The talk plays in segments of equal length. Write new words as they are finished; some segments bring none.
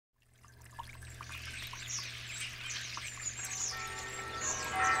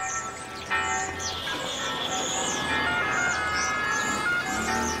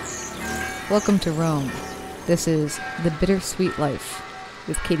Welcome to Rome. This is The Bittersweet Life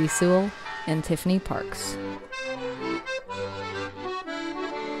with Katie Sewell and Tiffany Parks.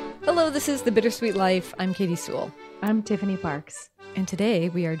 Hello, this is The Bittersweet Life. I'm Katie Sewell. I'm Tiffany Parks. And today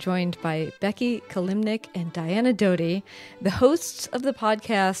we are joined by Becky, Kilimnik, and Diana Doty, the hosts of the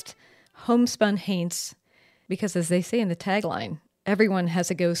podcast Homespun Haints, because as they say in the tagline, everyone has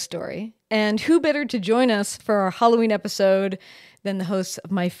a ghost story. And who better to join us for our Halloween episode than the hosts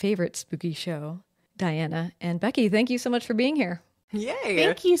of my favorite spooky show, Diana and Becky. Thank you so much for being here. Yay.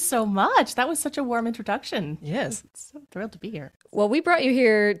 Thank you so much. That was such a warm introduction. Yes. So thrilled to be here. Well, we brought you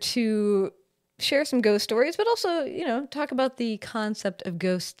here to share some ghost stories, but also, talk about the concept of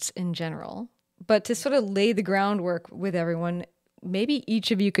ghosts in general. But to sort of lay the groundwork with everyone, maybe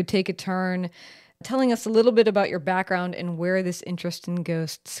each of you could take a turn telling us a little bit about your background and where this interest in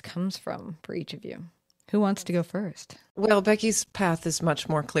ghosts comes from for each of you. Who wants to go first? Well, Becky's path is much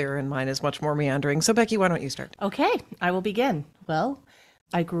more clear and mine is much more meandering. So, Becky, why don't you start? Okay, I will begin. Well,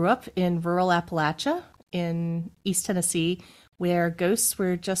 I grew up in rural Appalachia in East Tennessee, where ghosts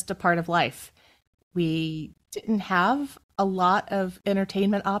were just a part of life. We didn't have a lot of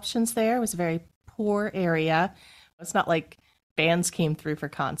entertainment options there. It was a very poor area. It's not like bands came through for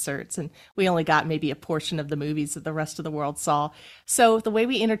concerts, and we only got maybe a portion of the movies that the rest of the world saw. So the way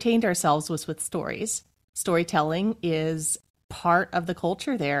we entertained ourselves was with stories. Storytelling is part of the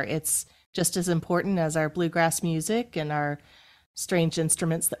culture there. It's just as important as our bluegrass music and our strange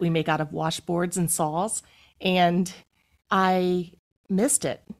instruments that we make out of washboards and saws. And I missed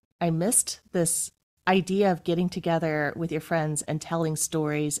it. I missed this idea of getting together with your friends and telling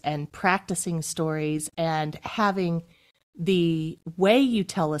stories and practicing stories and having the way you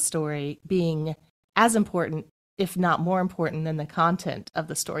tell a story being as important, if not more important, than the content of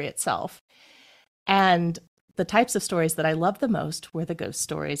the story itself. And the types of stories that I loved the most were the ghost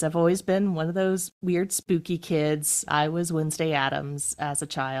stories. I've always been one of those weird, spooky kids. I was Wednesday Addams as a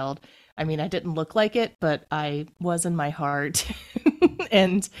child. I mean, I didn't look like it, but I was in my heart.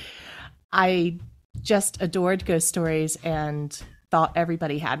 And I just adored ghost stories and thought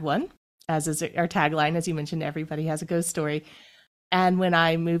everybody had one. As is our tagline, as you mentioned, everybody has a ghost story. And when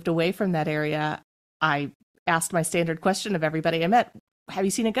I moved away from that area, I asked my standard question of everybody I met, have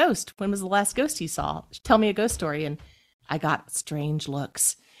you seen a ghost? When was the last ghost you saw? Tell me a ghost story. And I got strange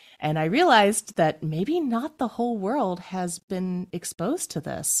looks. And I realized that maybe not the whole world has been exposed to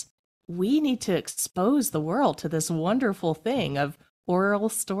this. We need to expose the world to this wonderful thing of oral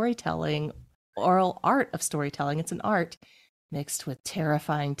storytelling, oral art of storytelling. It's an art mixed with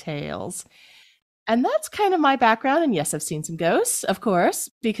terrifying tales. And that's kind of my background. And yes, I've seen some ghosts, of course,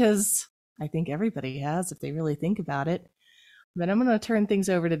 because I think everybody has if they really think about it. But I'm going to turn things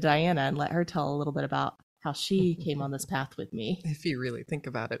over to Diana and let her tell a little bit about how she came on this path with me. If you really think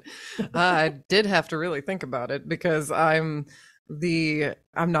about it. I did have to really think about it because I'm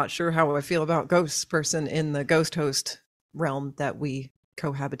not sure how I feel about ghosts person in the ghost host realm that we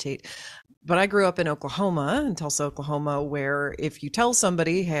cohabitate. But I grew up in Oklahoma, in Tulsa, Oklahoma, where if you tell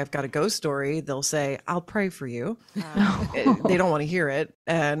somebody, hey, I've got a ghost story, they'll say, I'll pray for you. They don't want to hear it.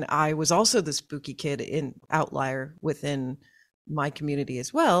 And I was also the spooky kid outlier within my community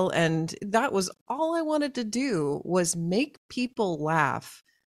as well. And that was all I wanted to do, was make people laugh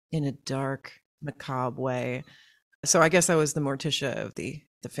in a dark, macabre way. So I guess I was the Morticia of the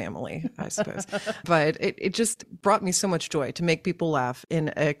family, I suppose. But it just brought me so much joy to make people laugh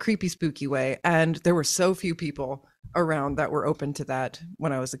in a creepy, spooky way. And there were so few people around that were open to that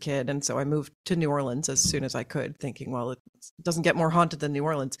when I was a kid. And so I moved to New Orleans as soon as I could, thinking, well, it doesn't get more haunted than New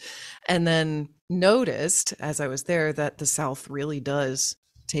Orleans. And then noticed as I was there that the South really does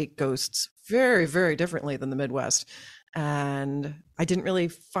take ghosts very, very differently than the Midwest. And I didn't really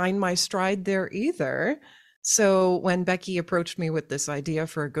find my stride there either. So when Becky approached me with this idea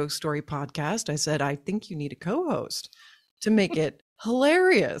for a ghost story podcast, I said, I think you need a co-host to make it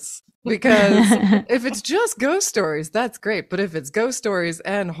hilarious. Because if it's just ghost stories, that's great. But if it's ghost stories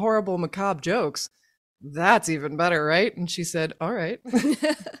and horrible, macabre jokes, that's even better, right? And she said, all right. As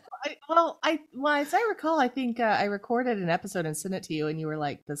I recall, I think I recorded an episode and sent it to you, and you were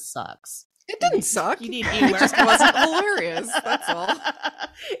like, this sucks. It didn't suck. You need humor. It just wasn't hilarious. That's all.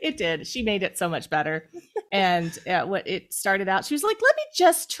 It did. She made it so much better. And what it started out, she was like, let me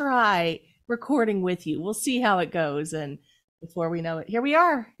just try recording with you. We'll see how it goes. And before we know it, here we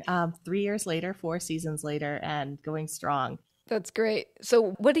are, 3 years later, 4 seasons later, and going strong. That's great.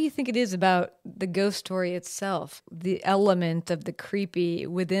 So what do you think it is about the ghost story itself, the element of the creepy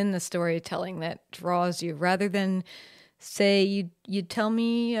within the storytelling that draws you, rather than, say, you tell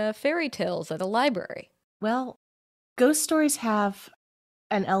me fairy tales at a library? Well, ghost stories have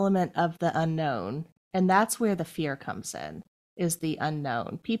an element of the unknown. And that's where the fear comes in, is the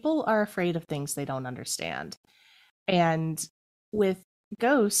unknown. People are afraid of things they don't understand. And with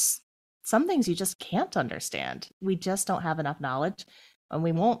ghosts, some things you just can't understand. We just don't have enough knowledge, and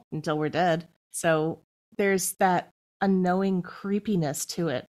we won't until we're dead. So there's that unknowing creepiness to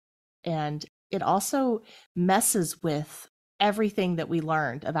it. And it also messes with everything that we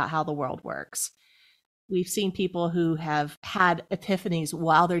learned about how the world works. We've seen people who have had epiphanies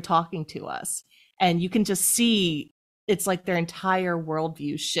while they're talking to us, and you can just see it's like their entire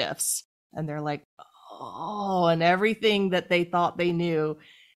worldview shifts, and they're like, oh, and everything that they thought they knew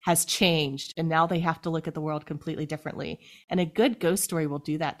has changed, and now they have to look at the world completely differently. And a good ghost story will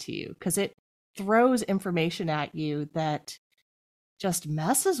do that to you because it throws information at you that just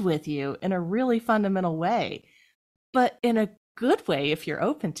messes with you in a really fundamental way, but in a good way if you're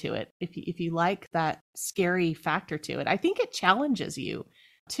open to it, if you like that scary factor to it. I think it challenges you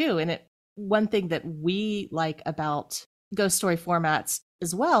too. And one thing that we like about ghost story formats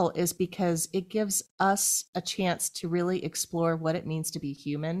as well is because it gives us a chance to really explore what it means to be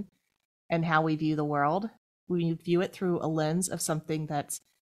human and how we view the world. We view it through a lens of something that's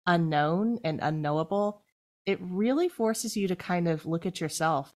unknown and unknowable. It really forces you to kind of look at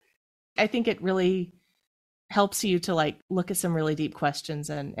yourself. I think it really helps you to like look at some really deep questions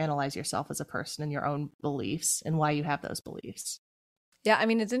and analyze yourself as a person and your own beliefs and why you have those beliefs. Yeah, I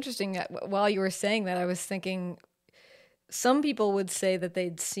mean, it's interesting. While you were saying that, I was thinking some people would say that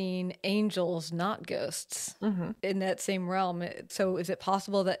they'd seen angels, not ghosts, in that same realm. So is it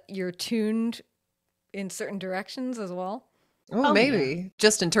possible that you're tuned in certain directions as well? Oh, maybe. Yeah.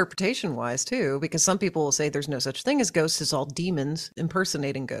 Just interpretation wise, too, because some people will say there's no such thing as ghosts, it's all demons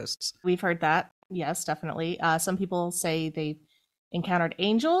impersonating ghosts. We've heard that. Yes, definitely. Some people say they've encountered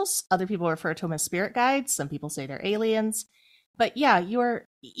angels. Other people refer to them as spirit guides. Some people say they're aliens. But yeah,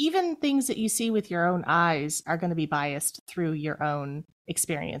 even things that you see with your own eyes are going to be biased through your own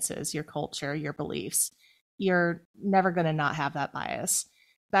experiences, your culture, your beliefs. You're never going to not have that bias.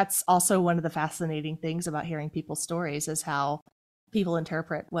 That's also one of the fascinating things about hearing people's stories is how people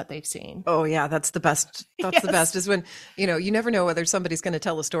interpret what they've seen. Oh yeah, that's the best. That's the best is when, you never know whether somebody's going to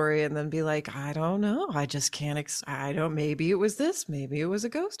tell a story and then be like, I don't know. I just can't, maybe it was this, maybe it was a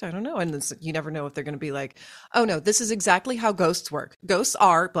ghost. I don't know. And you never know if they're going to be like, oh no, this is exactly how ghosts work. Ghosts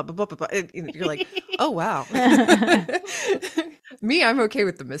are blah, blah, blah, blah, blah. And you're like, oh wow. Me, I'm okay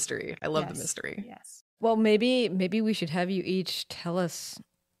with the mystery. I love the mystery. Yes. Well, maybe we should have you each tell us.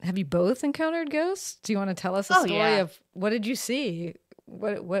 Have you both encountered ghosts? Do you want to tell us a story of what did you see?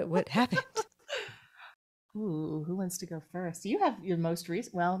 What happened? Ooh, who wants to go first? You have your most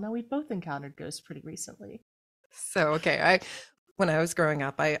recent. Well, no, we've both encountered ghosts pretty recently. So, okay, when I was growing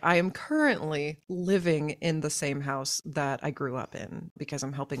up, I am currently living in the same house that I grew up in because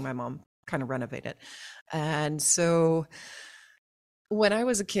I'm helping my mom kind of renovate it. And so when I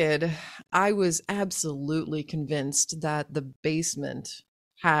was a kid, I was absolutely convinced that the basement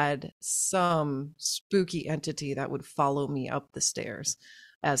had some spooky entity that would follow me up the stairs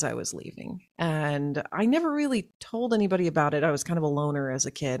as I was leaving. And I never really told anybody about it. I was kind of a loner as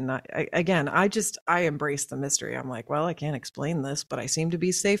a kid. And I embraced the mystery. I'm like, well, I can't explain this, but I seem to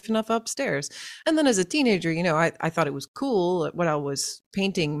be safe enough upstairs. And then as a teenager, I thought it was cool when I was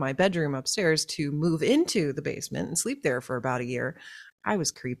painting my bedroom upstairs to move into the basement and sleep there for about a year. I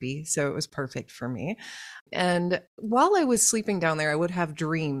was creepy, so it was perfect for me. And while I was sleeping down there, I would have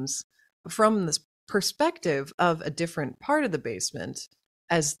dreams from this perspective of a different part of the basement,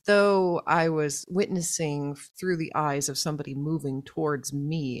 as though I was witnessing through the eyes of somebody moving towards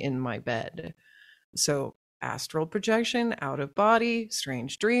me in my bed. So astral projection, out of body,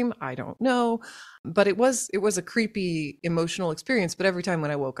 strange dream, I don't know. But it was a creepy emotional experience. But every time when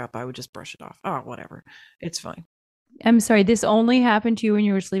I woke up, I would just brush it off. Oh, whatever. It's fine. I'm sorry, this only happened to you when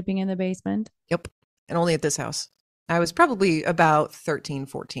you were sleeping in the basement? Yep. And only at this house. I was probably about 13,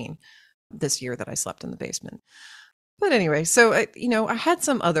 14 this year that I slept in the basement. But anyway, so, I had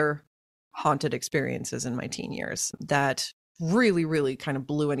some other haunted experiences in my teen years that really, really kind of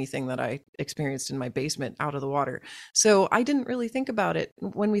blew anything that I experienced in my basement out of the water. So I didn't really think about it.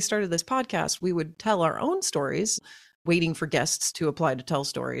 When we started this podcast, we would tell our own stories, waiting for guests to apply to tell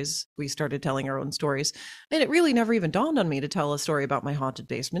stories. We started telling our own stories. And it really never even dawned on me to tell a story about my haunted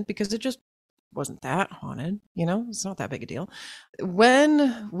basement because it just wasn't that haunted. It's not that big a deal.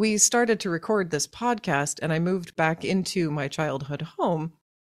 When we started to record this podcast and I moved back into my childhood home,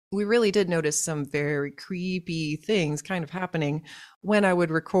 we really did notice some very creepy things kind of happening when I would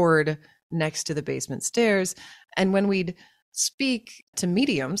record next to the basement stairs. And when we'd speak to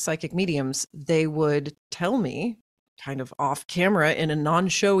mediums, psychic mediums, they would tell me kind of off camera in a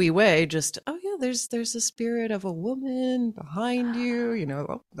non-showy way, just, oh yeah, there's a spirit of a woman behind you,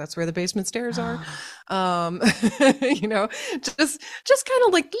 oh, that's where the basement stairs are. You know, just kind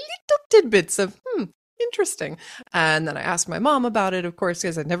of like little tidbits of interesting. And then I asked my mom about it, of course,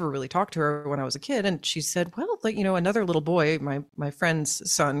 because I'd never really talked to her when I was a kid. And she said, well, like, another little boy, my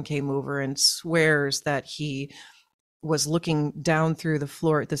friend's son, came over and swears that he was looking down through the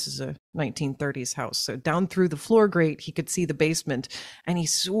floor. This is a 1930s house. So down through the floor grate, he could see the basement. And he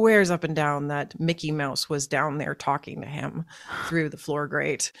swears up and down that Mickey Mouse was down there talking to him through the floor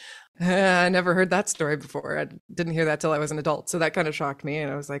grate. I never heard that story before. I didn't hear that till I was an adult. So that kind of shocked me.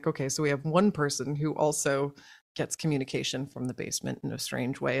 And I was like, okay, so we have one person who also gets communication from the basement in a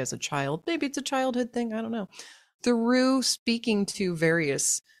strange way as a child. Maybe it's a childhood thing. I don't know. Through speaking to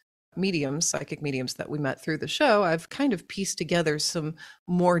various mediums, psychic mediums that we met through the show, I've kind of pieced together some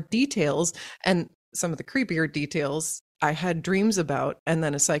more details, and some of the creepier details I had dreams about. And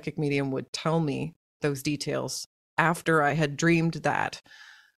then a psychic medium would tell me those details after I had dreamed that,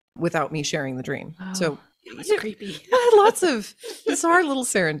 without me sharing the dream. Oh, so That's creepy. I had lots of bizarre little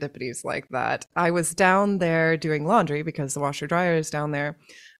serendipities like that. I was down there doing laundry because the washer dryer is down there,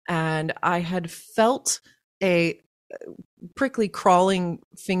 and I had felt a prickly crawling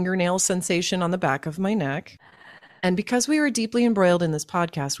fingernail sensation on the back of my neck. And because we were deeply embroiled in this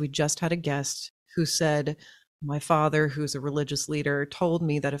podcast, we just had a guest who said, my father, who's a religious leader, told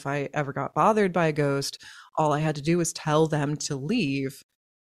me that if I ever got bothered by a ghost, all I had to do was tell them to leave,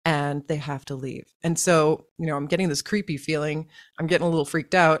 and they have to leave. And so, I'm getting this creepy feeling. I'm getting a little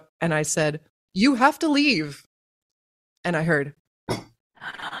freaked out. And I said, you have to leave. And I heard,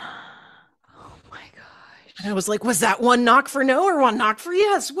 and I was like, was that one knock for no or one knock for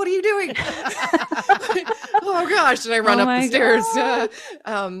yes? What are you doing? Oh gosh. And I run up the stairs.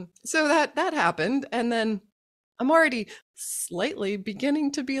 So that happened. And then I'm already slightly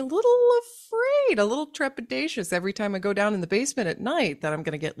beginning to be a little afraid, a little trepidatious every time I go down in the basement at night, that I'm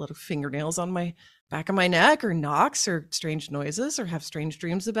going to get little fingernails on my back of my neck, or knocks, or strange noises, or have strange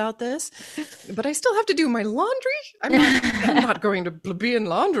dreams about this. But I still have to do my laundry. I'm not going to be in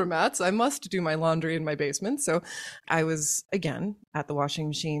laundromats. I must do my laundry in my basement. So I was, again, at the washing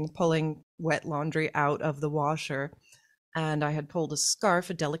machine, pulling wet laundry out of the washer. And I had pulled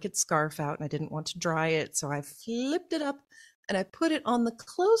a delicate scarf out, and I didn't want to dry it. So I flipped it up and I put it on the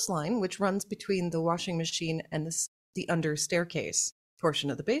clothesline, which runs between the washing machine and the under staircase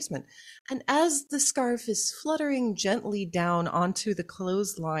portion of the basement. And as the scarf is fluttering gently down onto the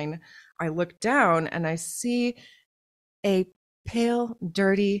clothesline, I look down and I see a pale,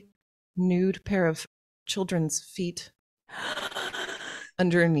 dirty, nude pair of children's feet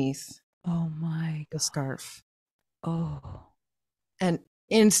underneath the scarf. Oh. And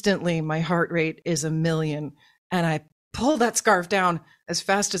instantly my heart rate is 1,000,000, and I pull that scarf down as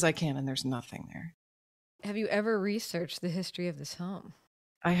fast as I can, and there's nothing there. Have you ever researched the history of this home?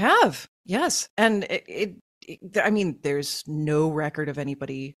 I have, yes. And I mean, there's no record of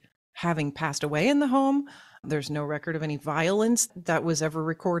anybody having passed away in the home. There's no record of any violence that was ever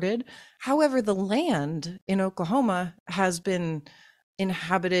recorded. However, the land in Oklahoma has been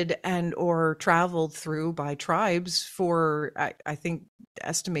inhabited and or traveled through by tribes for, I think,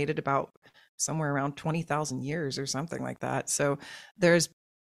 estimated about somewhere around 20,000 years or something like that. So there's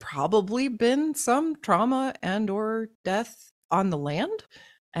probably been some trauma and or death on the land.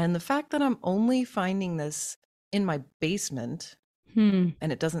 And the fact that I'm only finding this in my basement, and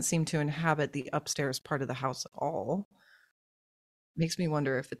it doesn't seem to inhabit the upstairs part of the house at all, makes me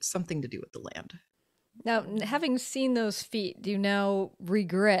wonder if it's something to do with the land. Now, having seen those feet, do you now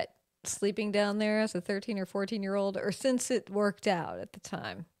regret sleeping down there as a 13 or 14-year-old, or since it worked out at the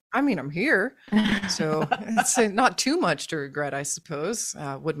time? I mean, I'm here, so it's not too much to regret, I suppose.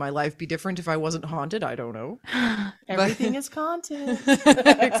 Would my life be different if I wasn't haunted? I don't know. Everything is content.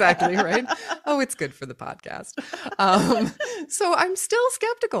 Exactly, right? Oh, it's good for the podcast. So I'm still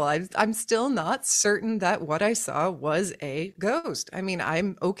skeptical. I'm still not certain that what I saw was a ghost. I mean,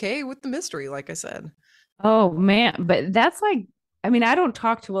 I'm okay with the mystery, like I said. Oh, man. But that's like, I mean, I don't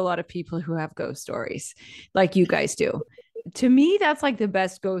talk to a lot of people who have ghost stories like you guys do. To me, that's like the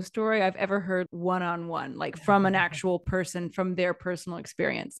best ghost story I've ever heard one-on-one, like from an actual person, from their personal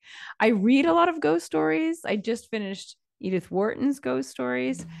experience. I read a lot of ghost stories. I just finished Edith Wharton's ghost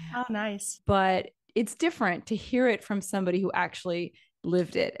stories. Oh, nice. But it's different to hear it from somebody who actually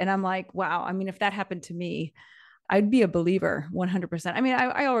lived it. And I'm like, wow, I mean, if that happened to me, I'd be a believer 100%. I mean,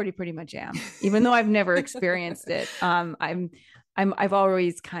 I already pretty much am, even though I've never experienced it. I've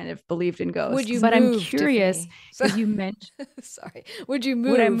always kind of believed in ghosts. Would you but move, I'm curious Tiffany? if you mentioned. Sorry. Would you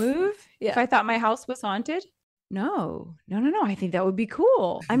move? Would I move Yeah. if I thought my house was haunted? No. I think that would be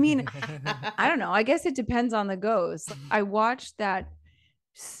cool. I mean, I don't know. I guess it depends on the ghost. I watched that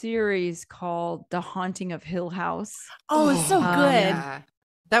series called The Haunting of Hill House. Oh, it's so good. Yeah.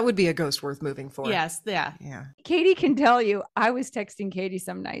 That would be a ghost worth moving for. Yes, yeah. Katie can tell you, I was texting Katie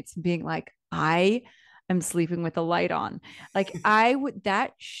some nights and being like, I am sleeping with the light on. Like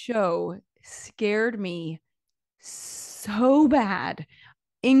that show scared me so bad,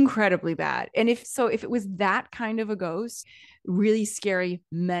 incredibly bad. And if it was that kind of a ghost, really scary,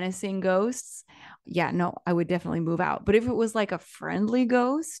 menacing ghosts, yeah, no, I would definitely move out. But if it was like a friendly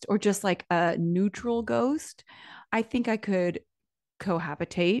ghost or just like a neutral ghost, I think I could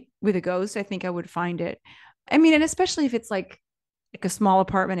cohabitate with a ghost. I think I would find it. I mean, and especially if it's like a small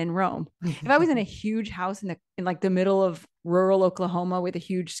apartment in Rome. If I was in a huge house in like the middle of rural Oklahoma with a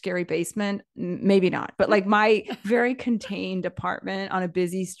huge scary basement, maybe not. But like my very contained apartment on a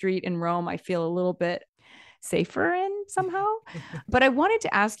busy street in Rome, I feel a little bit safer in somehow. But I wanted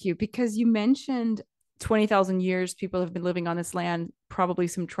to ask you, because you mentioned 20,000 years people have been living on this land, probably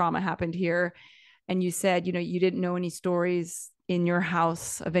some trauma happened here. And you said, you didn't know any stories in your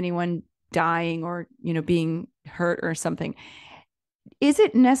house of anyone dying or, being hurt or something. Is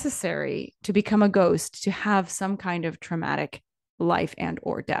it necessary to become a ghost to have some kind of traumatic life and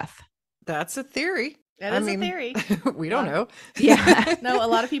or death? That's a theory. That is a theory. We don't know. Yeah. No, a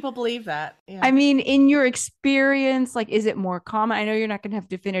lot of people believe that. Yeah. I mean, in your experience, like, is it more common? I know you're not going to have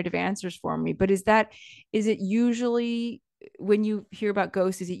definitive answers for me, but is it usually, when you hear about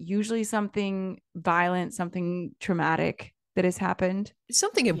ghosts, is it usually something violent, something traumatic that has happened?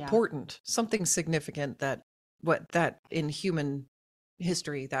 Something important, something significant that in human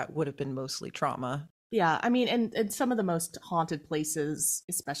history that would have been mostly trauma. Yeah, I mean, and some of the most haunted places,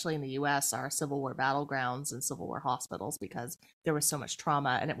 especially in the US, are Civil War battlegrounds and Civil War hospitals, because there was so much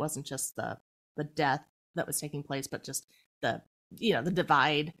trauma, and it wasn't just the death that was taking place, but just the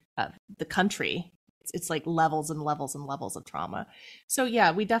divide of the country. It's like levels and levels and levels of trauma. So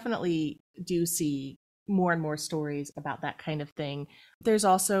yeah, we definitely do see more and more stories about that kind of thing. There's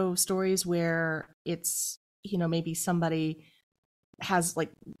also stories where it's, maybe somebody has like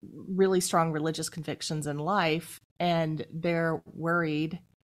really strong religious convictions in life, and they're worried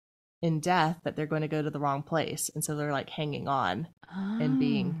in death that they're going to go to the wrong place. And so they're like hanging on and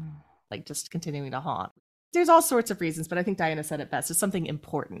being like just continuing to haunt. There's all sorts of reasons, but I think Diana said it best. It's something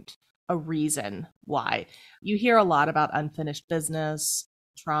important, a reason why. You hear a lot about unfinished business,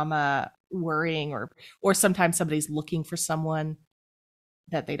 trauma, worrying, or sometimes somebody's looking for someone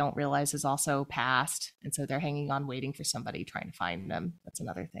that they don't realize is also passed. And so they're hanging on, waiting for somebody, trying to find them. That's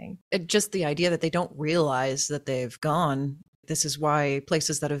another thing. Just the idea that they don't realize that they've gone. This is why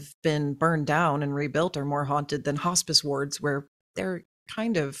places that have been burned down and rebuilt are more haunted than hospice wards, where they're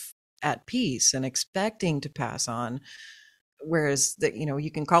kind of at peace and expecting to pass on. Whereas that,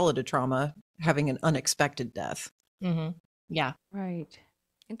 you can call it a trauma, having an unexpected death. Mm-hmm. Yeah. Right.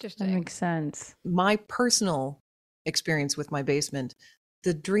 Interesting. That makes sense. My personal experience with my basement,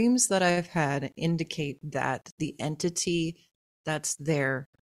 the dreams that I've had indicate that the entity that's there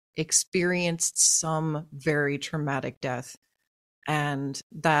experienced some very traumatic death, and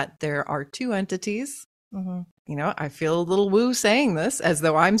that there are two entities. Mm-hmm. I feel a little woo saying this as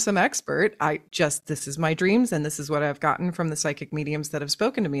though I'm some expert. This is my dreams, and this is what I've gotten from the psychic mediums that have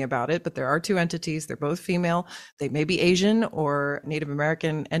spoken to me about it. But there are two entities. They're both female. They may be Asian or Native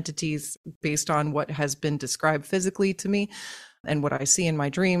American entities based on what has been described physically to me and what I see in my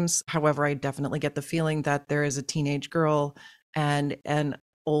dreams. However, I definitely get the feeling that there is a teenage girl and an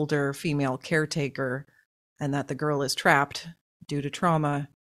older female caretaker, and that the girl is trapped due to trauma,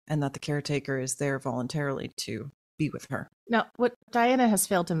 and that the caretaker is there voluntarily to be with her. Now, what Diana has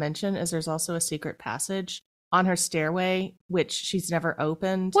failed to mention is there's also a secret passage on her stairway, which she's never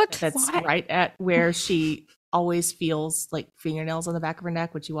opened. That's right at where she always feels like fingernails on the back of her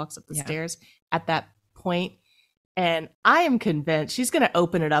neck when she walks up the stairs at that point. And I am convinced she's going to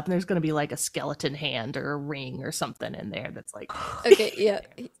open it up and there's going to be like a skeleton hand or a ring or something in there that's like... Okay, yeah.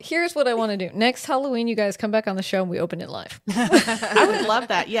 Here's what I want to do. Next Halloween, you guys come back on the show and we open it live. I would love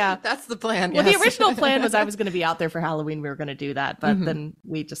that, yeah. That's the plan. Well, the original plan was I was going to be out there for Halloween. We were going to do that, but then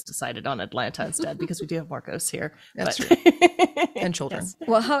we just decided on Atlanta instead because we do have more ghosts here. That's true. And children. Yes.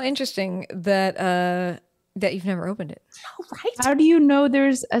 Well, how interesting that you've never opened it. Oh, right. How do you know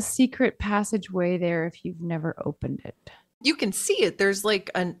there's a secret passageway there if you've never opened it? You can see it. There's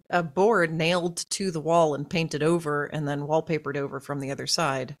like a board nailed to the wall and painted over and then wallpapered over from the other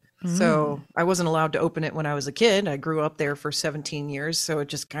side. So I wasn't allowed to open it when I was a kid. I grew up there for 17 years. So it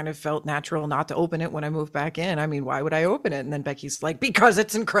just kind of felt natural not to open it when I moved back in. I mean, why would I open it? And then Becky's like, because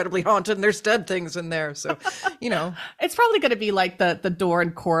it's incredibly haunted and there's dead things in there. So, It's probably going to be like the door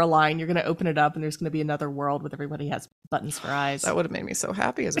in Coraline. You're going to open it up and there's going to be another world with everybody has buttons for eyes. That would have made me so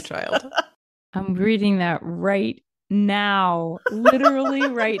happy as a child. I'm reading that right now, literally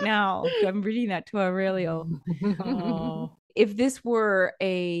right now. I'm reading that to Aurelio. Oh. If this were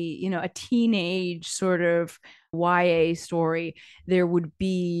a teenage sort of YA story, there would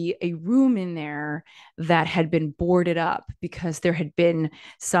be a room in there that had been boarded up because there had been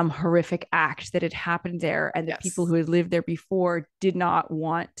some horrific act that had happened there, and the people who had lived there before did not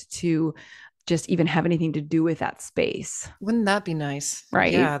want to just even have anything to do with that space. Wouldn't that be nice?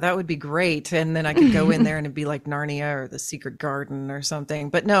 Right. Yeah, that would be great. And then I could go in there and it'd be like Narnia or the Secret Garden or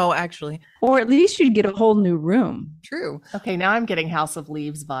something. But no, actually. Or at least you'd get a whole new room. True. Okay, now I'm getting House of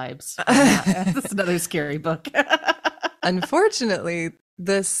Leaves vibes. That's another scary book. Unfortunately,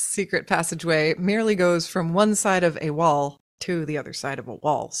 this secret passageway merely goes from one side of a wall to the other side of a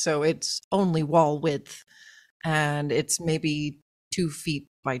wall. So it's only wall width, and it's maybe 2 feet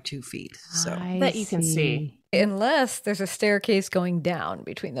by 2 feet. So that you can see. Unless there's a staircase going down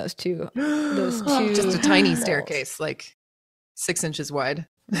between those two. Just a tiny staircase, like 6 inches wide.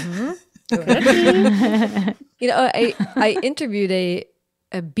 I interviewed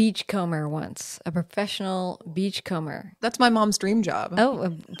a beachcomber once, a professional beachcomber. That's my mom's dream job.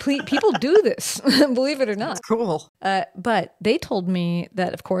 Oh, people do this, believe it or not. That's cool. But they told me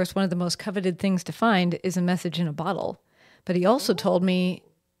that, of course, one of the most coveted things to find is a message in a bottle. But he also told me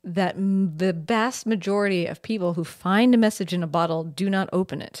that the vast majority of people who find a message in a bottle do not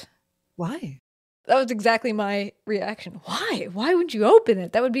open it. Why? That was exactly my reaction. Why? Why would you open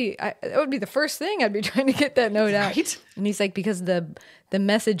it? That would be the first thing I'd be trying to get that note out. Right? And he's like, because the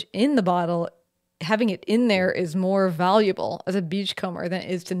message in the bottle, having it in there is more valuable as a beachcomber than it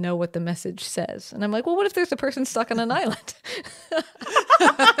is to know what the message says. And I'm like, well, what if there's a person stuck on an island?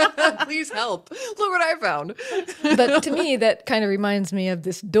 Please help. Look what I found. But to me, that kind of reminds me of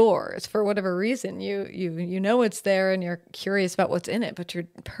this door. It's for whatever reason. You know it's there and you're curious about what's in it, but you're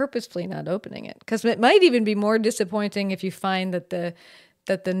purposefully not opening it. Because it might even be more disappointing if you find that the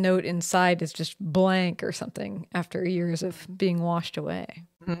note inside is just blank or something after years of being washed away.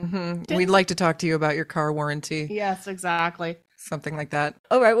 Mm-hmm. We'd like to talk to you about your car warranty. Yes, exactly. Something like that.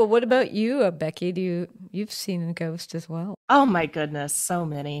 All right. Well, what about you, Becky? You've seen a ghost as well? Oh my goodness, so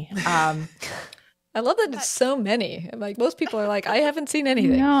many. I love that it's so many. Like most people are like, I haven't seen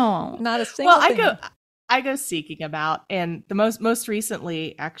anything. No, not a single thing. Well, I go seeking about, and the most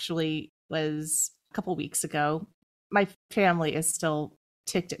recently actually was a couple weeks ago. My family is still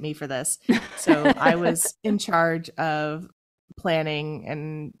ticked at me for this. So I was in charge of planning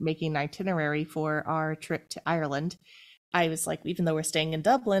and making an itinerary for our trip to Ireland. I was like, even though we're staying in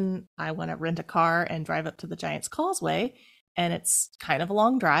Dublin, I want to rent a car and drive up to the Giant's Causeway. And it's kind of a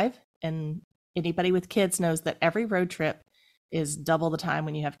long drive. And anybody with kids knows that every road trip is double the time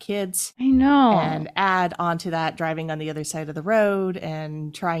when you have kids. I know. And add onto that driving on the other side of the road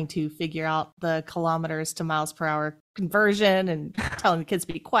and trying to figure out the kilometers to miles per hour conversion and telling the kids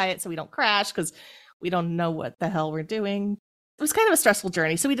to be quiet so we don't crash because we don't know what the hell we're doing. It was kind of a stressful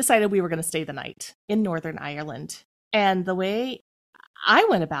journey. So we decided we were going to stay the night in Northern Ireland. And the way I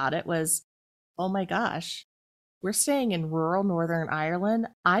went about it was, oh my gosh, we're staying in rural Northern Ireland.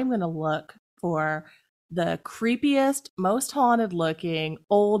 I'm going to look for the creepiest, most haunted looking,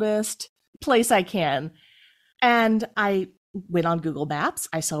 oldest place I can. And I went on Google Maps.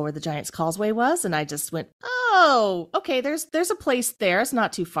 I saw where the Giant's Causeway was, and I just went, oh, okay, there's a place there. It's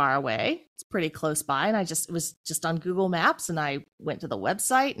not too far away. It's pretty close by. And it was just on Google Maps, and I went to the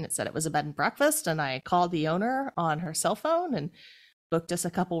website, and it said it was a bed and breakfast, and I called the owner on her cell phone and booked us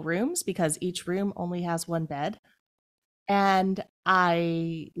a couple rooms because each room only has one bed. And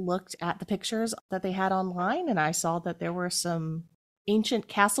I looked at the pictures that they had online, and I saw that there were some ancient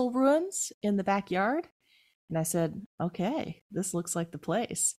castle ruins in the backyard. And I said, okay, this looks like the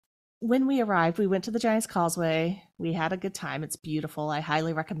place. When we arrived, we went to the Giant's Causeway. We had a good time. It's beautiful. I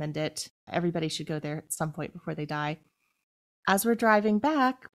highly recommend it. Everybody should go there at some point before they die. As we're driving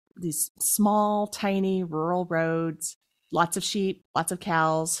back, these small, tiny rural roads, lots of sheep, lots of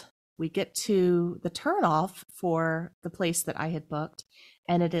cows. We get to the turnoff for the place that I had booked,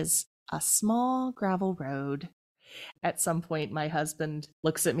 and it is a small gravel road. At some point, my husband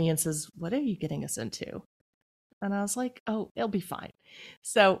looks at me and says, what are you getting us into? And I was like, oh, it'll be fine.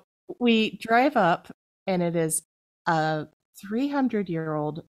 So we drive up, and it is a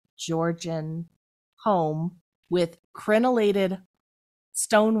 300-year-old Georgian home with crenellated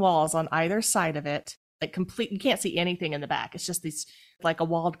stone walls on either side of it, like complete. You can't see anything in the back. It's just these, like a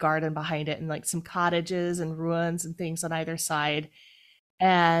walled garden behind it, and like some cottages and ruins and things on either side.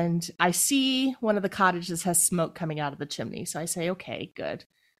 And I see one of the cottages has smoke coming out of the chimney. So I say, okay, good.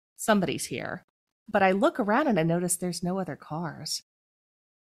 Somebody's here. But I look around and I notice there's no other cars.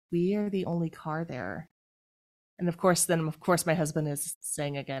 We are the only car there. And of course, my husband is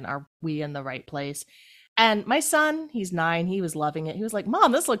saying again, are we in the right place? And my son, he's 9, he was loving it. He was like,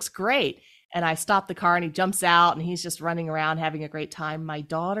 Mom, this looks great. And I stop the car and he jumps out and he's just running around having a great time. My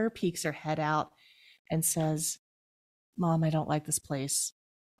daughter peeks her head out and says, Mom, I don't like this place.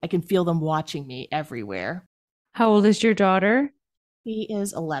 I can feel them watching me everywhere. How old is your daughter? He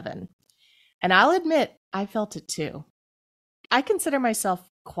is 11. And I'll admit, I felt it too. I consider myself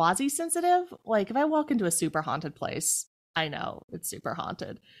quasi-sensitive. Like if I walk into a super haunted place, I know it's super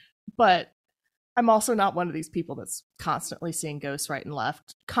haunted. But I'm also not one of these people that's constantly seeing ghosts right and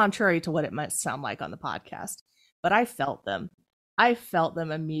left, contrary to what it might sound like on the podcast. But I felt them. I felt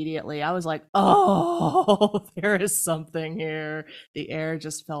them immediately. I was like, oh, there is something here. The air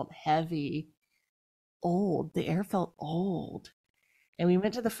just felt heavy. Old. The air felt old. And we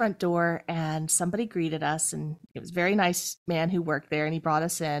went to the front door and somebody greeted us, and it was a very nice man who worked there, and he brought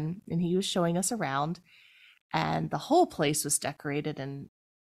us in and he was showing us around, and the whole place was decorated and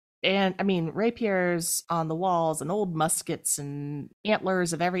I mean, rapiers on the walls and old muskets and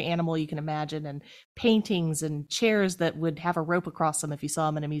antlers of every animal you can imagine, and paintings and chairs that would have a rope across them if you saw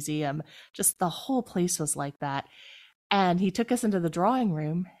them in a museum. Just the whole place was like that. And he took us into the drawing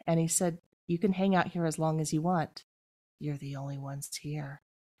room and he said, you can hang out here as long as you want. You're the only ones here.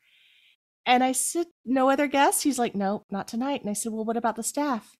 And I said, no other guests? He's like, no, not tonight. And I said, well, what about the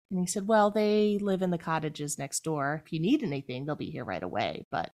staff? And he said, well, they live in the cottages next door. If you need anything, they'll be here right away.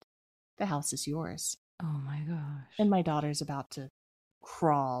 But the house is yours. Oh my gosh. And my daughter's about to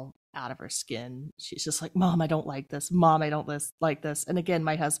crawl out of her skin. She's just like, Mom, I don't like this. Mom, I don't like this. And again,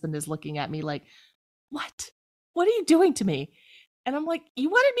 my husband is looking at me like, what? What are you doing to me? And I'm like, you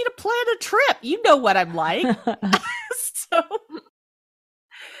wanted me to plan a trip. You know what I'm like.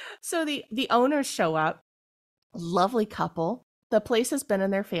 So the owners show up, lovely couple. The place has been in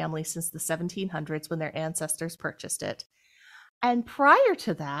their family since the 1700s when their ancestors purchased it. And prior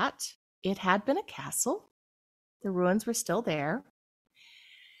to that, it had been a castle. The ruins were still there.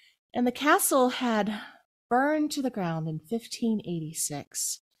 And the castle had burned to the ground in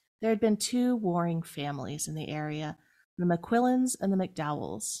 1586. There had been 2 warring families in the area, the McQuillans and the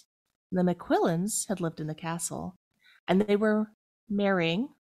McDowells. The McQuillans had lived in the castle, and they were marrying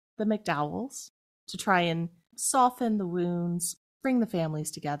the McDowells to try and soften the wounds, bring the families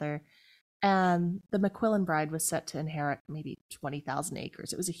together. And the McQuillan bride was set to inherit maybe 20,000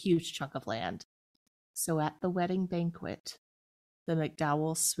 acres. It was a huge chunk of land. So at the wedding banquet, the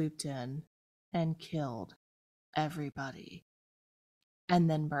McDowells swooped in and killed everybody and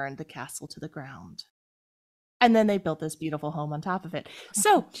then burned the castle to the ground. And then they built this beautiful home on top of it.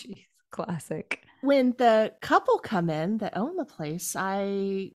 So, Jeez, classic. When the couple come in that own the place,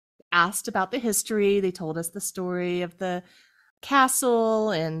 I asked about the history. They told us the story of the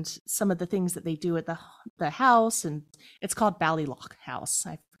castle and some of the things that they do at the house, and it's called Ballylough House.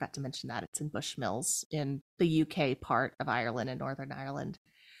 I forgot to mention that. It's in Bushmills in the UK part of Ireland and Northern Ireland.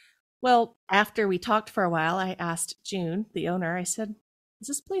 Well, after we talked for a while, I asked June, the owner, I said, is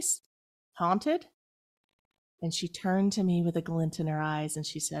this place haunted? And she turned to me with a glint in her eyes and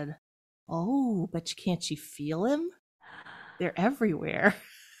she said, oh, but can't you feel him? They're everywhere.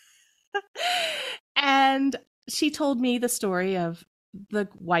 And she told me the story of the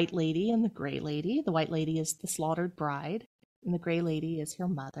white lady and the gray lady. The white lady is the slaughtered bride, and the gray lady is her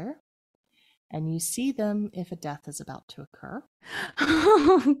mother. And you see them if a death is about to occur.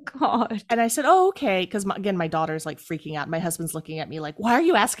 Oh, God. And I said, oh, okay. Because, again, my daughter's like freaking out. My husband's looking at me like, why are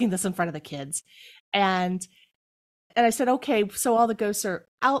you asking this in front of the kids? And I said, okay, so all the ghosts are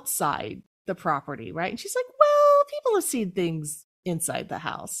outside the property, right? And she's like, well, people have seen things inside the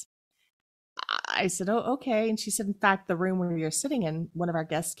house. I said, oh, okay. And she said, in fact, the room where we were sitting in, one of our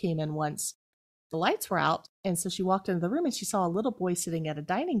guests came in once. The lights were out. And so she walked into the room and she saw a little boy sitting at a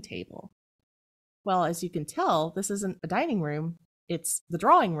dining table. Well, as you can tell, this isn't a dining room. It's the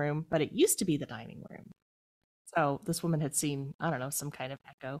drawing room, but it used to be the dining room. So this woman had seen, I don't know, some kind of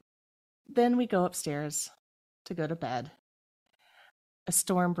echo. Then we go upstairs to go to bed. A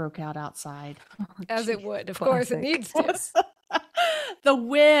storm broke out outside. As it would. Of course, it needs to. The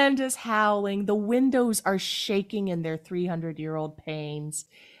wind is howling. The windows are shaking in their 300-year-old panes.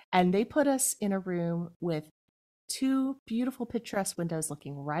 And they put us in a room with 2 beautiful picturesque windows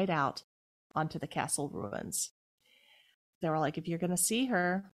looking right out onto the castle ruins. They were like, if you're going to see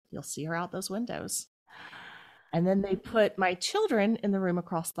her, you'll see her out those windows. And then they put my children in the room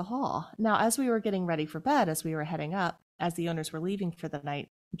across the hall. Now, as we were getting ready for bed, as we were heading up, as the owners were leaving for the night,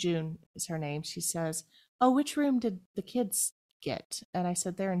 June is her name, she says, oh, which room did the kids get? And I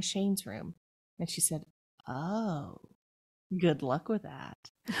said, they're in Shane's room. And she said, oh, good luck with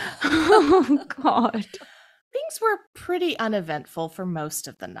that. Oh, God. Things were pretty uneventful for most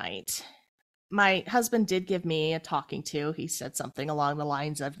of the night. My husband did give me a talking to. He said something along the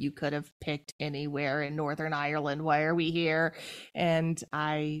lines of, you could have picked anywhere in Northern Ireland. Why are we here? And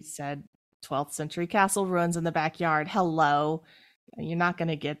I said, 12th century castle ruins in the backyard. Hello. You're not going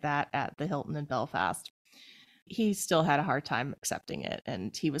to get that at the Hilton in Belfast. He still had a hard time accepting it.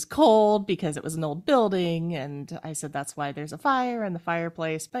 And he was cold because it was an old building. And I said, that's why there's a fire in the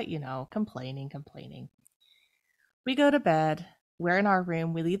fireplace. But, complaining. We go to bed. We're in our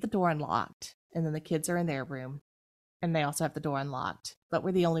room. We leave the door unlocked. And then the kids are in their room. And they also have the door unlocked. But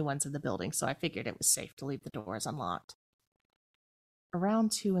we're the only ones in the building. So I figured it was safe to leave the doors unlocked.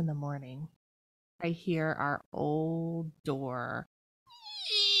 Around 2 a.m, I hear our old door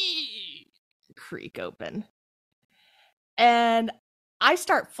creak open. And I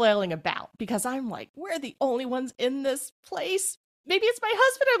start flailing about because I'm like, we're the only ones in this place. Maybe it's my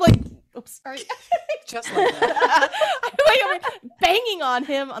husband. I'm like, oops, sorry. Just like that. I'm banging on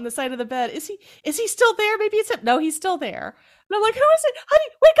him on the side of the bed. Is he still there? Maybe it's him. No, he's still there. And I'm like, who is it?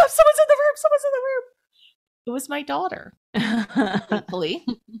 Honey, wake up. Someone's in the room. It was my daughter, thankfully.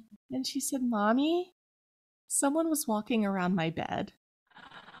 And she said, Mommy, someone was walking around my bed.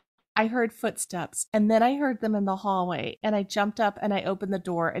 I heard footsteps, and then I heard them in the hallway, and I jumped up and I opened the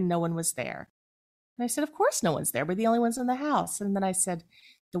door and no one was there. And I said, of course no one's there. We're the only ones in the house. And then I said,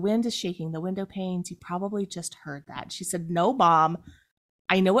 the wind is shaking, the window panes. You probably just heard that. She said, no, Mom.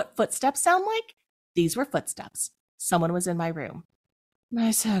 I know what footsteps sound like. These were footsteps. Someone was in my room. And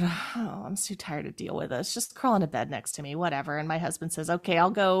I said, oh, I'm too tired to deal with this. Just crawl into bed next to me, whatever. And my husband says, okay,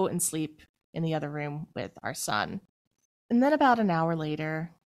 I'll go and sleep in the other room with our son. And then about an hour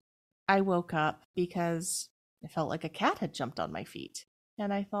later, I woke up because I felt like a cat had jumped on my feet.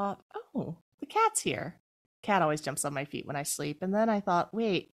 And I thought, oh, the cat's here. Cat always jumps on my feet when I sleep. And then I thought,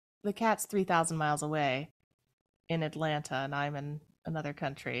 wait, the cat's 3,000 miles away in Atlanta and I'm in another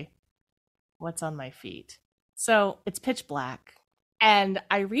country. What's on my feet? So it's pitch black. And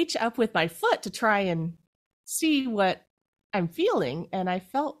I reach up with my foot to try and see what I'm feeling. And I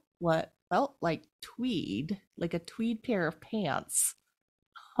felt what felt like tweed, like a tweed pair of pants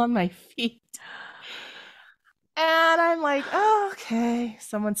on my feet. And I'm like, oh, okay,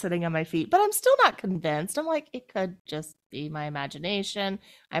 someone's sitting on my feet. But I'm still not convinced. I'm like, it could just be my imagination.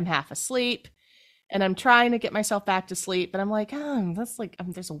 I'm half asleep. And I'm trying to get myself back to sleep. But I'm like, oh, that's like,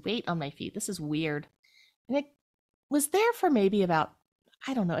 there's a weight on my feet. This is weird. And it was there for maybe about,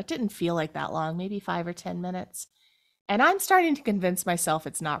 I don't know, it didn't feel like that long, maybe 5 or 10 minutes. And I'm starting to convince myself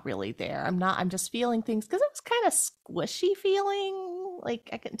it's not really there. I'm just feeling things because it was kind of squishy feeling. Like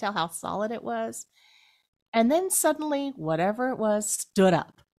I couldn't tell how solid it was. And then suddenly, whatever it was stood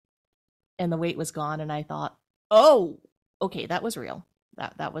up and the weight was gone. And I thought, oh, okay, that was real.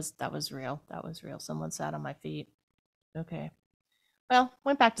 That was real. That was real. Someone sat on my feet. Okay. Well,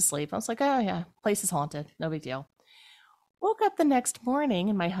 went back to sleep. I was like, oh yeah, place is haunted. No big deal. Woke up the next morning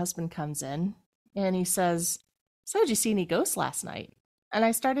and my husband comes in and he says, so did you see any ghosts last night? And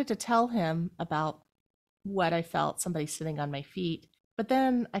I started to tell him about what I felt, somebody sitting on my feet. But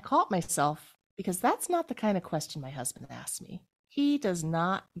then I caught myself because that's not the kind of question my husband asked me. He does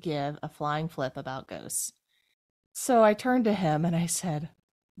not give a flying flip about ghosts. So I turned to him and I said,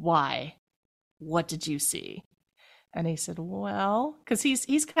 why? What did you see? And he said, well, because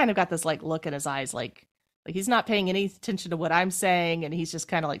he's kind of got this like look in his eyes, like he's not paying any attention to what I'm saying. And he's just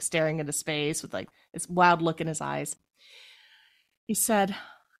kind of like staring into space with like this wild look in his eyes. He said,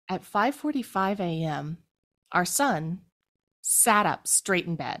 at 5:45 a.m., our son sat up straight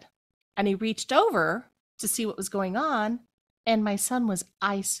in bed and he reached over to see what was going on. And my son was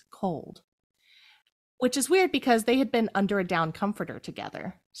ice cold, which is weird because they had been under a down comforter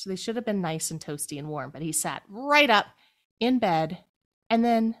together. So they should have been nice and toasty and warm, but he sat right up in bed and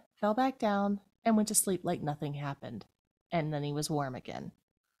then fell back down and went to sleep like nothing happened. And then he was warm again.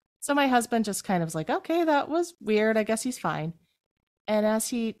 So my husband just kind of was like, okay, that was weird. I guess he's fine. And as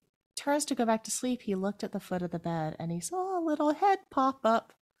he turns to go back to sleep, he looked at the foot of the bed and he saw a little head pop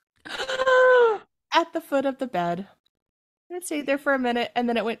up at the foot of the bed. It stayed there for a minute and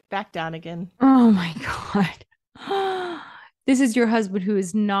then it went back down again. Oh my God. This is your husband who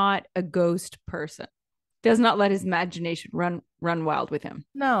is not a ghost person. Does not let his imagination run wild with him.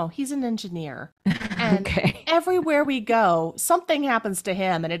 No, he's an engineer. And Okay. everywhere we go, something happens to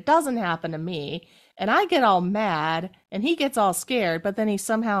him and it doesn't happen to me. And I get all mad and he gets all scared, but then he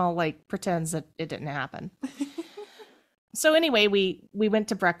somehow like pretends that it didn't happen. So anyway, we went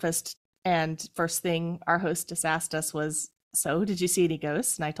to breakfast, and first thing our hostess asked us was, "So, did you see any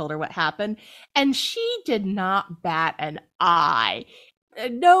ghosts?" And I told her what happened, and she did not bat an eye.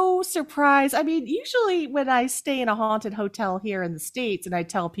 No surprise. I mean, usually when I stay in a haunted hotel here in the States and I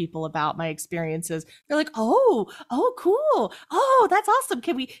tell people about my experiences, they're like, "Oh, cool. Oh, that's awesome.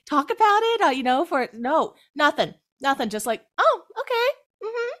 Can we talk about it?" No, nothing. Just like, "Oh,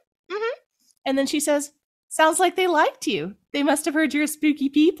 okay. And then she says, "Sounds like they liked you. They must have heard you're spooky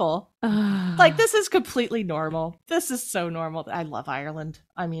people." Like, this is completely normal. This is so normal. I love Ireland.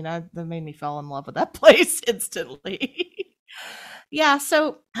 I mean, that made me fall in love with that place instantly. Yeah,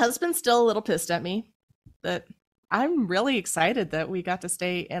 so husband's still a little pissed at me, but I'm really excited that we got to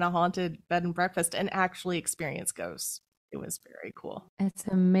stay in a haunted bed and breakfast and actually experience ghosts. It was very cool. It's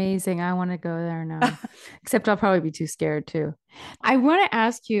amazing. I want to go there now. Except I'll probably be too scared too. I want to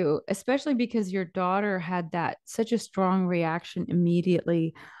ask you, especially because your daughter had such a strong reaction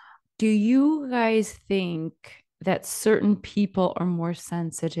immediately. Do you guys think that certain people are more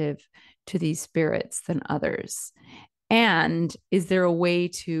sensitive to these spirits than others? And is there a way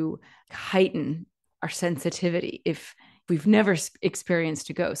to heighten our sensitivity if we've never experienced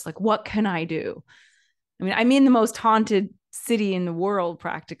a ghost? Like, what can I do? I mean, I'm in the most haunted city in the world,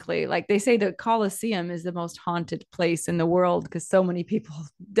 practically. Like, they say the Colosseum is the most haunted place in the world because so many people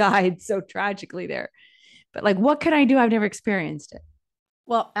died so tragically there. But like, what can I do? I've never experienced it.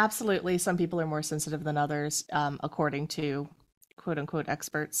 Well, absolutely. Some people are more sensitive than others, according to quote unquote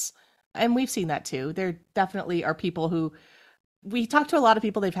experts. And we've seen that too. There definitely are people who, we talk to a lot of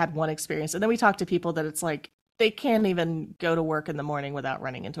people, they've had one experience. And then we talk to people that it's like, they can't even go to work in the morning without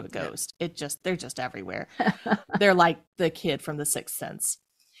running into a ghost. They're just everywhere. They're like the kid from The Sixth Sense.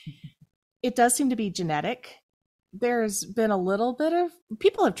 It does seem to be genetic. There's been a little bit of,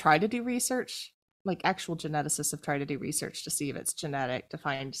 people have tried to do research, like actual geneticists have tried to do research to see if it's genetic, to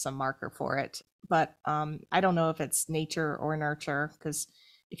find some marker for it. But I don't know if it's nature or nurture, because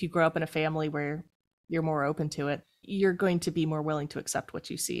if you grow up in a family where you're more open to it, you're going to be more willing to accept what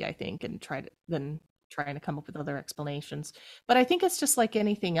you see, I think, and than trying to come up with other explanations. But I think it's just like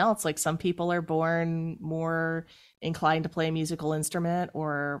anything else. Like, some people are born more inclined to play a musical instrument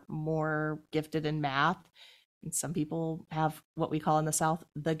or more gifted in math. And some people have what we call in the South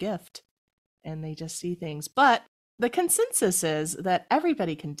the gift, and they just see things. But the consensus is that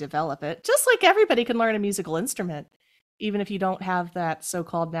everybody can develop it, just like everybody can learn a musical instrument. Even if you don't have that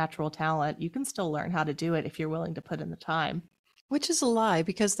so-called natural talent, you can still learn how to do it if you're willing to put in the time. Which is a lie,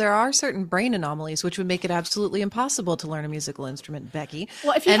 because there are certain brain anomalies which would make it absolutely impossible to learn a musical instrument, Becky.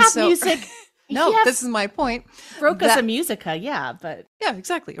 Well, if you have music... No, this is my point. Broca's a musica, yeah, but... Yeah,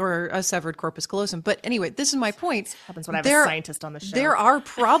 exactly. Or a severed corpus callosum. But anyway, this is my point. This happens when I have a scientist on the show. There are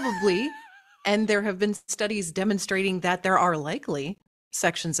probably, and there have been studies demonstrating that there are likely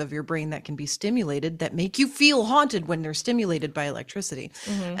sections of your brain that can be stimulated that make you feel haunted when they're stimulated by electricity.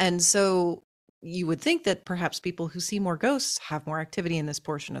 Mm-hmm. And so you would think that perhaps people who see more ghosts have more activity in this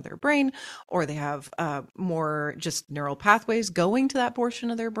portion of their brain, or they have more just neural pathways going to that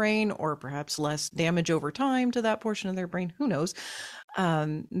portion of their brain, or perhaps less damage over time to that portion of their brain. Who knows?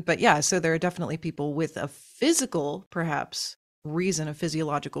 But yeah, so there are definitely people with a physical, perhaps, a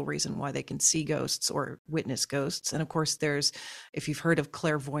physiological reason why they can see ghosts or witness ghosts. And of course, if you've heard of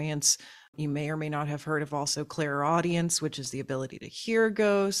clairvoyance, you may or may not have heard of also clairaudience, which is the ability to hear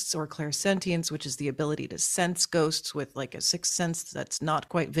ghosts, or clairsentience, which is the ability to sense ghosts with like a sixth sense that's not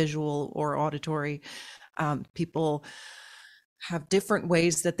quite visual or auditory. People have different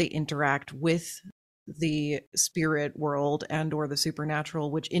ways that they interact with the spirit world and or the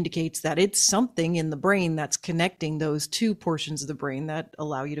supernatural, which indicates that it's something in the brain that's connecting those two portions of the brain that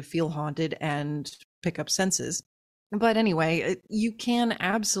allow you to feel haunted and pick up senses. But anyway, you can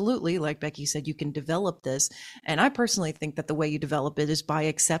absolutely, like Becky said, you can develop this. And I personally think that the way you develop it is by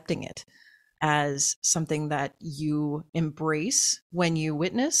accepting it as something that you embrace when you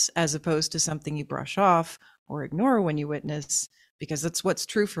witness, as opposed to something you brush off or ignore when you witness, because that's what's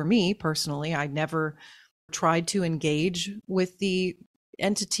true for me personally. I never tried to engage with the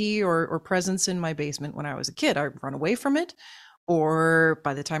entity or presence in my basement when I was a kid. I'd run away from it. Or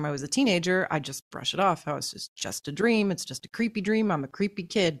by the time I was a teenager, I just brush it off. Oh, it's just a dream. It's just a creepy dream. I'm a creepy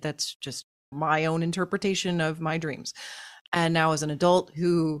kid. That's just my own interpretation of my dreams. And now as an adult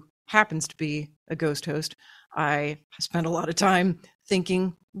who happens to be a ghost host, I spend a lot of time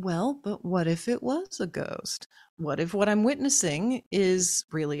thinking Well, but what if it was a ghost? What if what I'm witnessing is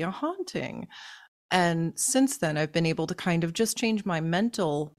really a haunting? And since then, I've been able to kind of just change my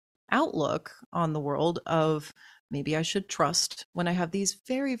mental outlook on the world of maybe I should trust when I have these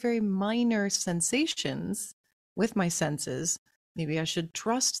very, very minor sensations with my senses. Maybe I should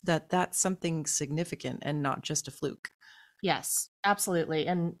trust that that's something significant and not just a fluke. Yes, absolutely.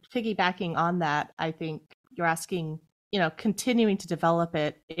 And piggybacking on that, I think you're asking, continuing to develop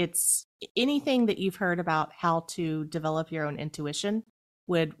it. It's anything that you've heard about how to develop your own intuition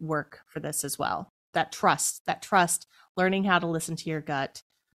would work for this as well. That trust, learning how to listen to your gut.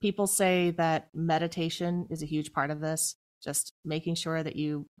 People say that meditation is a huge part of this, just making sure that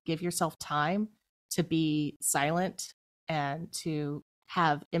you give yourself time to be silent and to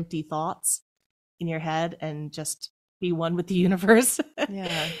have empty thoughts in your head and just be one with the universe.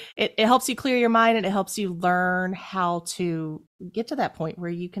 Yeah. It helps you clear your mind, and it helps you learn how to get to that point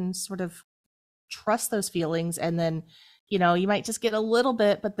where you can sort of trust those feelings. And then, you might just get a little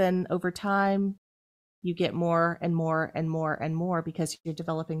bit, but then over time you get more and more and more and more because you're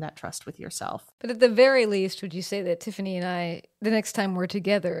developing that trust with yourself. But at the very least, would you say that Tiffany and I, the next time we're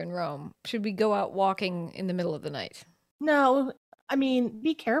together in Rome, should we go out walking in the middle of the night? No, I mean,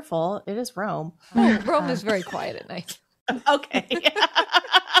 be careful. It is Rome. Oh, Rome is very quiet at night. Okay.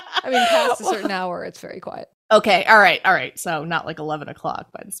 I mean, past a certain hour, it's very quiet. Okay. All right. So not like 11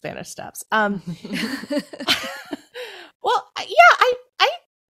 o'clock by the Spanish Steps. Well, yeah, I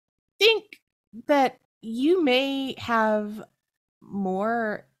think that you may have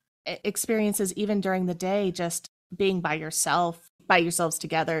more experiences even during the day, just being by yourselves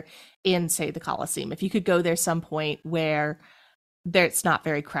together in, say, the Colosseum. If you could go there some point where it's not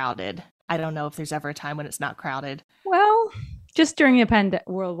very crowded. I don't know if there's ever a time when it's not crowded. Well, just during a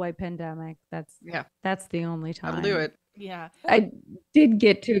worldwide pandemic, that's the only time. I'll do it. Yeah. I did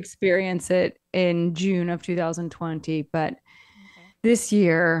get to experience it in June of 2020, but this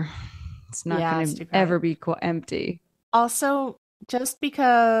year it's not going to ever be empty. Also, just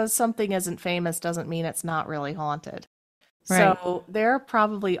because something isn't famous doesn't mean it's not really haunted. Right. So there are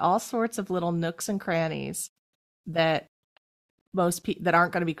probably all sorts of little nooks and crannies that that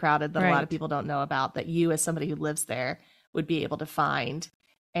aren't going to be crowded, that a lot of people don't know about, that you as somebody who lives there would be able to find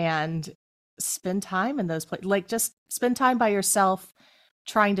and spend time in those places. Like, just spend time by yourself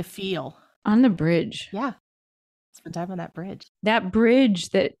trying to feel. On the bridge. Yeah. Spend time on that bridge. That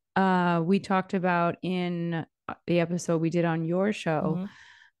bridge that we talked about in the episode we did on your show,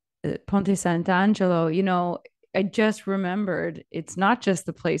 Ponte Sant'Angelo, I just remembered it's not just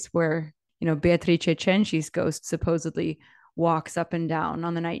the place where, Beatrice Cenci's ghost supposedly walks up and down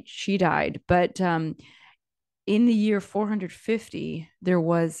on the night she died. But in the year 450, there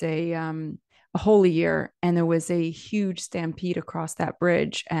was a holy year, and there was a huge stampede across that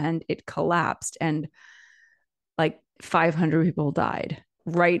bridge, and it collapsed, and like 500 people died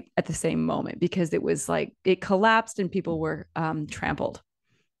right at the same moment because it was like it collapsed and people were trampled.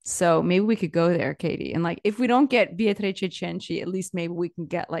 So maybe we could go there, Katie. And like, if we don't get Beatrice Cenci, at least maybe we can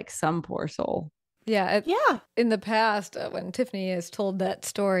get like some poor soul. Yeah. In the past, when Tiffany has told that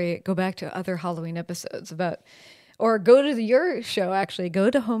story, go back to other Halloween episodes or go to your show, actually.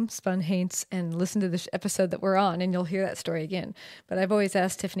 Go to Homespun Haints and listen to this episode that we're on, and you'll hear that story again. But I've always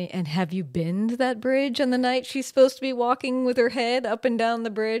asked Tiffany, and have you been to that bridge on the night she's supposed to be walking with her head up and down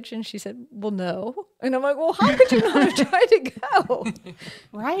the bridge? And she said, well, no. And I'm like, well, how could you not have tried to go?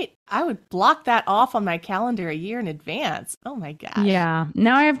 Right. I would block that off on my calendar a year in advance. Oh, my gosh. Yeah.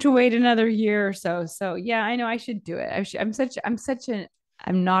 Now I have to wait another year or so. So, yeah, I know I should do it.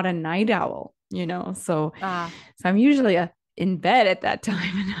 I'm not a night owl. So I'm usually in bed at that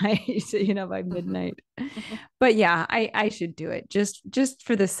time of night, by midnight. But yeah, I should do it just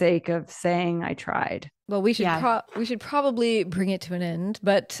for the sake of saying I tried. Well, we should probably bring it to an end.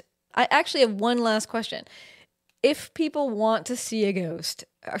 But I actually have one last question. If people want to see a ghost,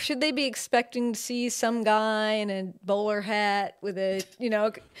 should they be expecting to see some guy in a bowler hat with a,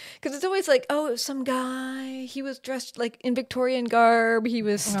 because it's always like, oh, some guy, he was dressed like in Victorian garb. He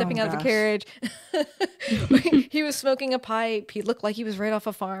was stepping out of the carriage. He was smoking a pipe. He looked like he was right off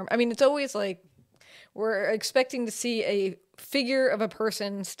a farm. I mean, it's always like we're expecting to see a figure of a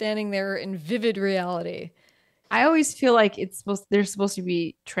person standing there in vivid reality. I always feel like they're supposed to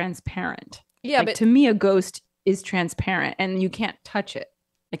be transparent. Yeah, but to me, a ghost is transparent and you can't touch it.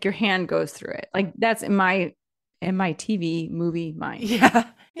 Like your hand goes through it. Like that's in my TV movie mind. Yeah.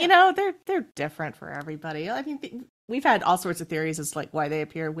 They're different for everybody. I mean, we've had all sorts of theories as like why they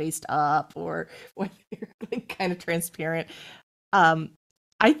appear waist up or why they're like kind of transparent.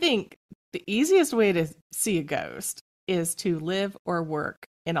 I think the easiest way to see a ghost is to live or work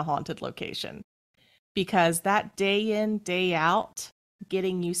in a haunted location, because that day in, day out,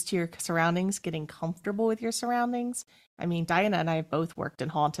 getting used to your surroundings, getting comfortable with your surroundings. I mean, Diana and I have both worked in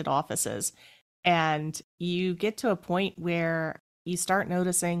haunted offices, and you get to a point where you start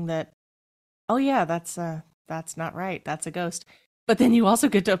noticing that, oh yeah, that's not right. That's a ghost. But then you also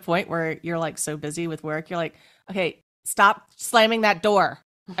get to a point where you're like so busy with work, you're like, okay, stop slamming that door.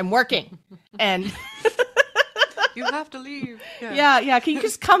 I'm working. And you have to leave. Yeah. Can you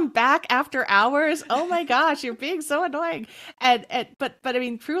just come back after hours? Oh my gosh, you're being so annoying. But I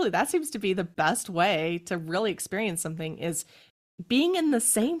mean, truly, that seems to be the best way to really experience something, is being in the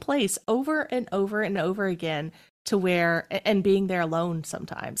same place over and over and over again, to where, and being there alone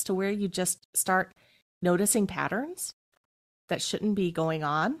sometimes, to where you just start noticing patterns that shouldn't be going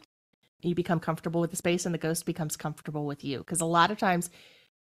on. You become comfortable with the space, and the ghost becomes comfortable with you. Because a lot of times,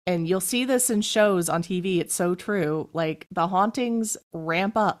 and you'll see this in shows on TV, it's so true, like the hauntings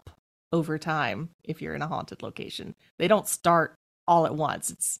ramp up over time if you're in a haunted location. They don't start all at once.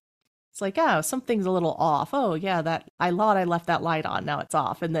 It's like, oh, something's a little off. Oh yeah, that I thought I left that light on, now it's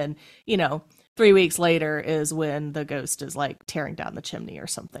off. And then, 3 weeks later is when the ghost is like tearing down the chimney or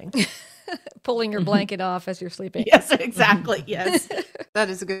something. Pulling your blanket off as you're sleeping. Yes, exactly. Yes. That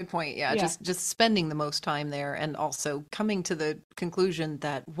is a good point. Yeah, just spending the most time there, and also coming to the conclusion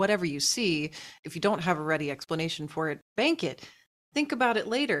that whatever you see, if you don't have a ready explanation for it, bank it. Think about it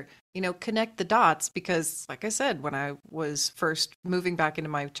later. Connect the dots, because like I said, when I was first moving back into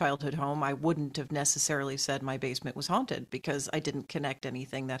my childhood home, I wouldn't have necessarily said my basement was haunted, because I didn't connect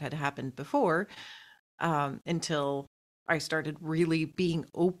anything that had happened before until I started really being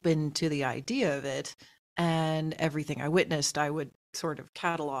open to the idea of it. And everything I witnessed, I would sort of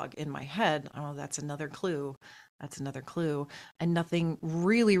catalog in my head. Oh, that's another clue. That's another clue. And nothing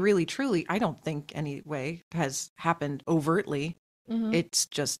really, really, truly, I don't think anyway, has happened overtly. Mm-hmm. It's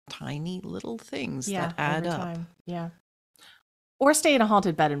just tiny little things that add up. Time. Yeah. Or stay in a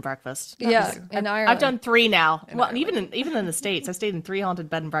haunted bed and breakfast. In Ireland. I've done 3 now. Ireland. Even in the States, I've stayed in 3 haunted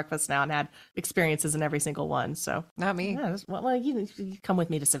bed and breakfasts now, and had experiences in every single one. So Not me. yeah, well, you come with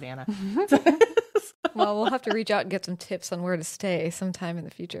me to Savannah. Well, we'll have to reach out and get some tips on where to stay sometime in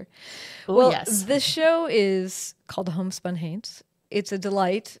the future. Oh, Well, yes. this show is called Homespun Haints. It's a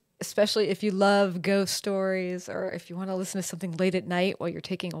delight, especially if you love ghost stories, or if you want to listen to something late at night while you're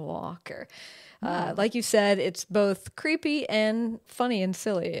taking a walk, or like you said, it's both creepy and funny and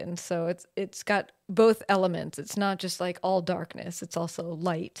silly. And so it's got both elements. It's not just like all darkness. It's also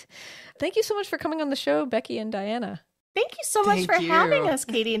light. Thank you so much for coming on the show, Becky and Diana. Thank you so much Thank for you. having us,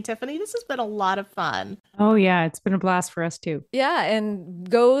 Katie and Tiffany. This has been a lot of fun. Oh, yeah. It's been a blast for us, too. Yeah, and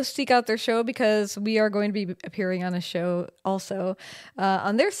go seek out their show, because we are going to be appearing on a show also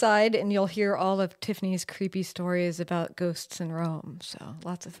on their side, and you'll hear all of Tiffany's creepy stories about ghosts in Rome. So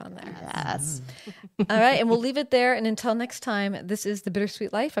lots of fun there. Yes. All right, and we'll leave it there. And until next time, this is The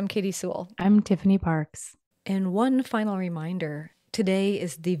Bittersweet Life. I'm Katie Sewell. I'm Tiffany Parks. And one final reminder. Today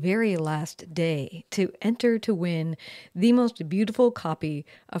is the very last day to enter to win the most beautiful copy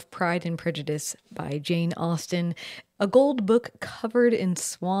of Pride and Prejudice by Jane Austen, a gold book covered in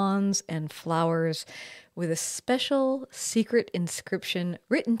swans and flowers with a special secret inscription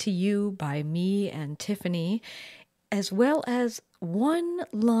written to you by me and Tiffany, as well as one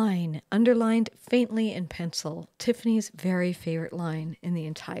line underlined faintly in pencil, Tiffany's very favorite line in the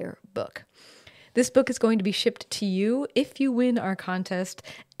entire book. This book is going to be shipped to you if you win our contest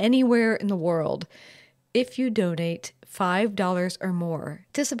anywhere in the world, if you donate $5 or more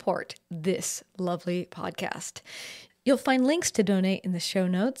to support this lovely podcast. You'll find links to donate in the show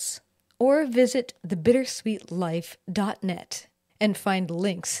notes, or visit thebittersweetlife.net and find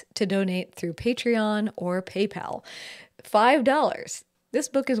links to donate through Patreon or PayPal. $5. This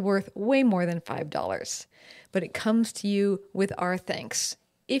book is worth way more than $5, but it comes to you with our thanks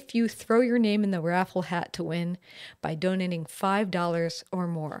if you throw your name in the raffle hat to win by donating $5 or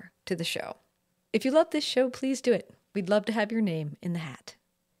more to the show. If you love this show, please do it. We'd love to have your name in the hat.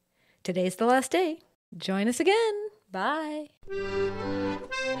 Today's the last day. Join us again. Bye.